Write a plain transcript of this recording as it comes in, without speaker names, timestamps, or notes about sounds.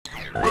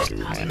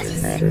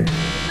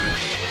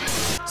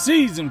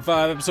Season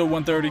 5, episode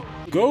 130.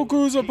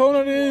 Goku's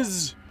opponent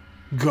is...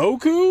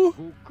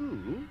 Goku?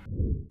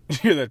 You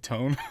hear that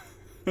tone?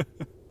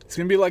 It's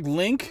gonna be like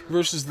Link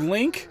versus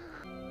Link?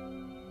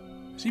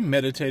 Is he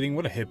meditating?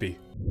 What a hippie.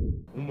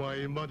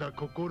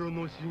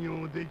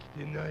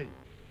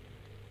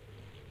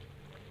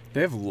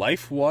 They have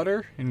life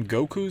water in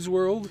Goku's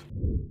world?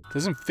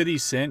 Doesn't 50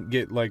 Cent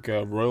get, like,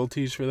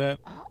 royalties for that?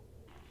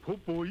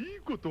 Popo,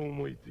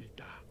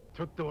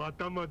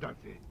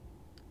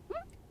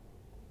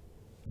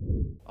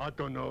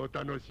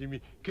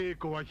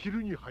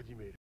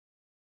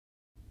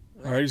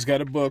 alright, he's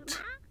got it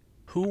booked.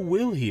 Who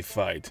will he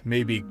fight?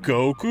 Maybe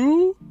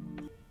Goku?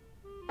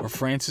 Or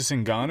Francis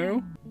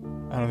Ngannou?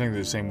 I don't think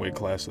they're the same weight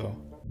class, though.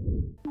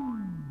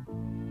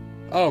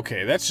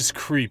 Okay, that's just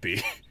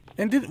creepy.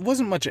 And it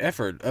wasn't much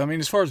effort. I mean,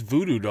 as far as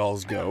voodoo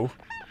dolls go,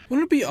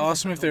 wouldn't it be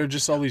awesome if there were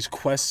just all these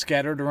quests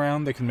scattered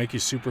around that can make you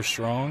super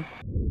strong?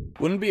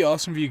 Wouldn't it be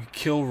awesome if you could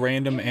kill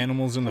random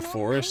animals in the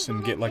forest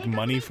and get, like,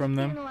 money from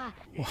them?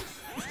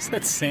 Is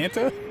that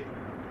Santa?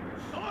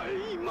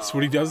 That's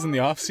what he does in the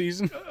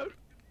off-season?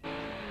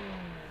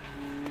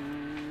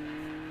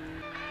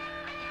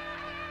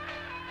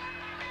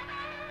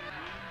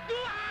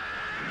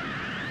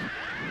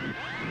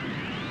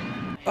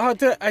 Oh,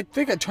 I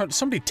think I turned...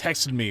 Somebody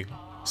texted me.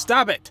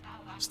 Stop it!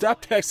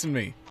 Stop texting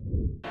me.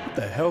 What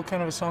the hell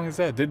kind of a song is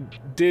that?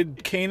 Did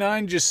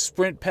K9 just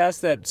sprint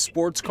past that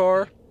sports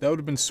car? That would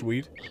have been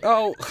sweet.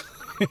 Oh!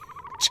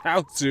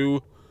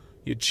 Chaozu,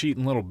 you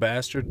cheating little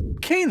bastard.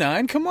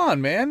 K9, come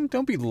on, man.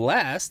 Don't be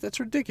last. That's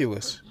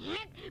ridiculous.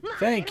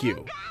 Thank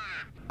you.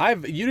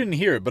 You didn't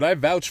hear it, but I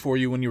vouched for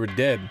you when you were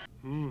dead.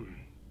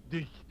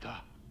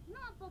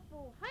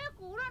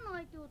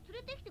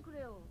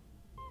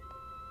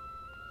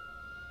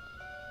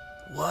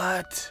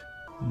 What?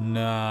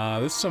 Nah,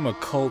 this is some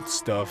occult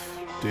stuff,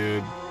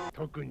 dude.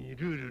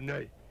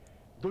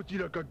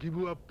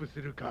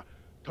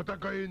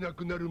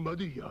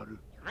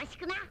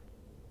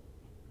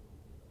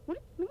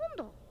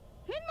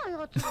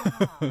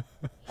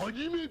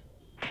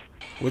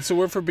 What's the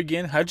word for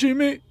begin?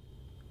 Hajime?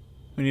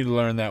 We need to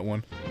learn that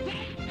one.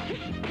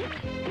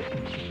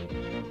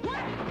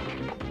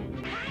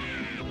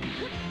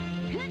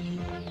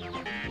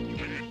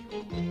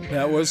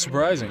 That was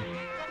surprising.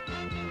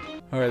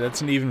 Alright,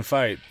 that's an even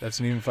fight. That's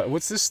an even fight.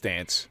 What's this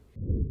stance?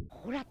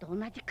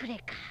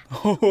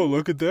 Oh,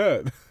 look at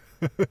that.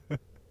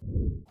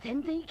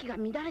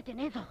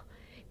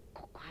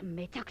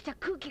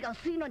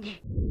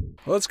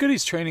 Well, it's good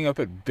he's training up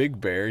at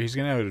Big Bear. He's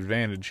gonna have an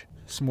advantage.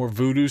 Some more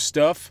voodoo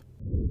stuff.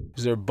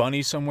 Is there a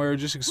bunny somewhere who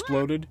just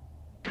exploded?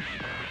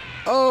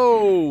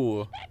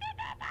 Oh!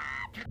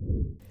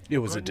 It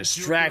was a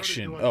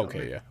distraction.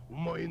 Okay, yeah.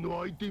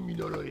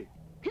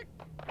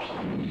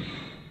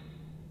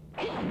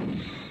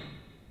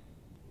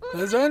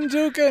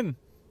 Zanzuken!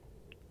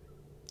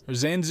 Or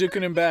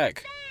Zanzuken him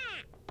back.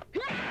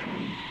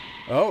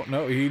 Oh,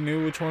 no, he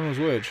knew which one was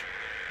which.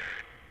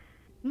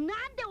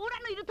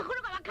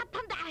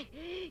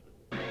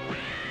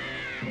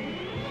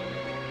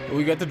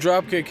 We got the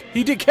dropkick.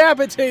 He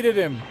decapitated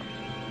him!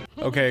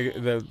 Okay,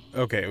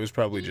 okay, it was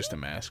probably just a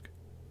mask.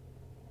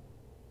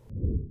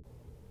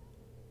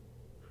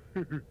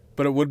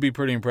 But it would be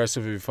pretty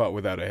impressive if he fought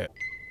without a hit.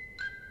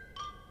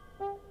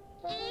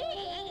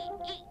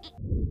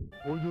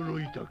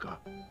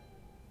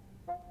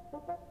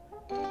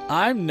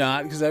 I'm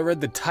not, because I read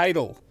the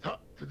title.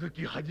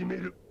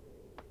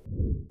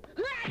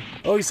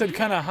 Oh, he said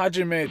kind of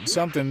Hajime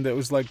something that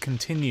was like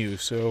continue,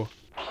 so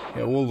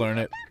yeah, we'll learn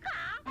it.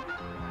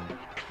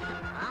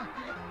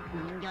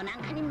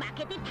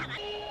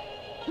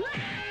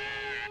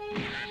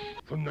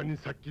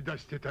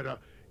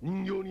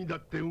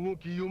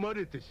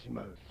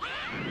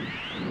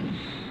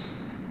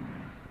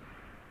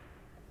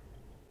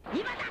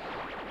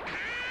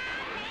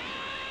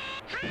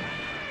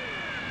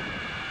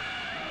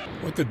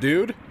 What, the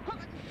dude?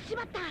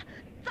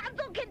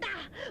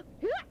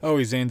 Oh,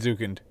 he's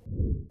Zanzukened.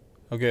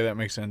 Okay, that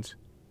makes sense.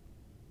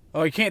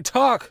 Oh, he can't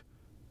talk!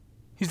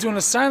 He's doing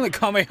a silent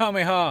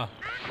Kamehameha!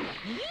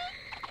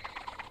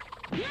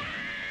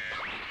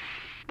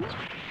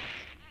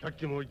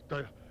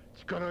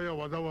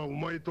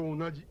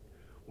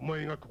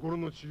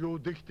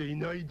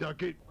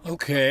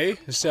 Okay,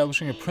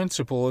 establishing a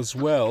principle as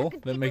well.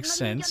 That makes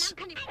sense.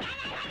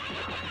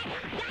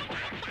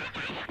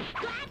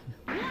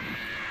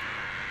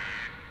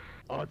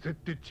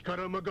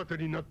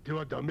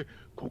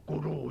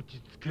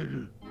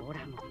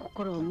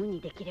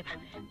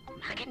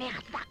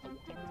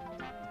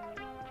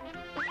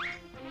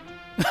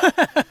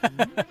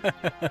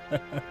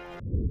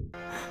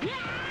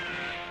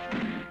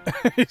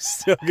 He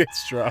still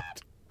gets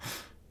dropped.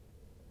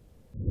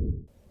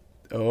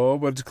 Oh,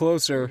 but it's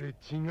closer.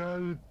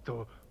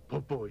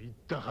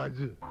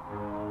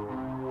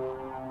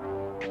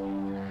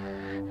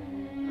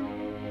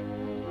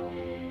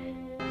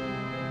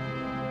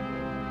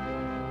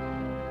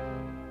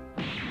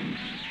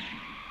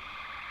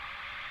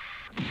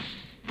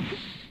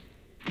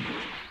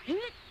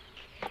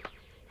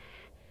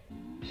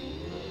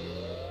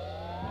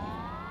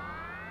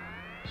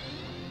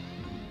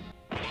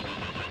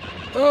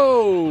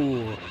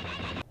 Oh!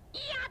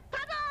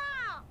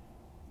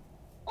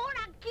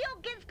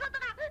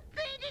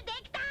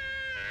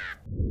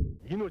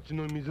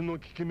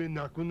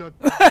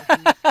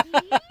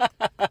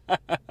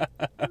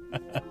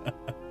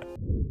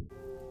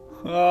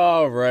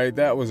 All right,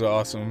 that was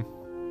awesome.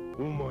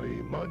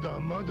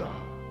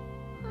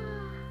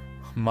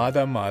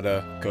 Mada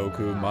Mada,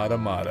 Goku, Mada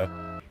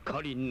Mada.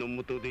 What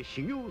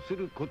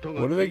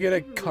do they get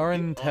at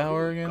Karin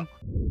Tower again?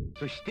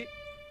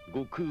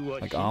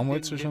 Like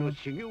omelets or something?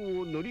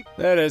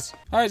 There it is.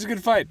 Alright, it's a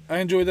good fight. I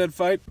enjoyed that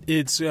fight.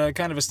 It's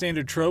kind of a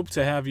standard trope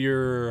to have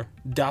your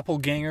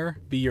doppelganger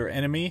be your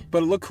enemy,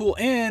 but it looked cool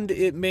and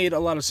it made a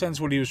lot of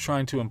sense what he was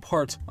trying to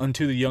impart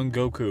onto the young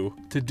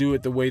Goku to do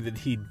it the way that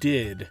he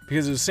did.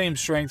 Because it was the same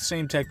strength,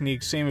 same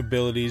technique, same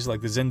abilities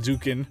like the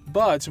Zenzuken,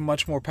 but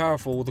much more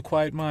powerful with a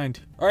quiet mind.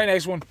 Alright,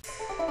 next one.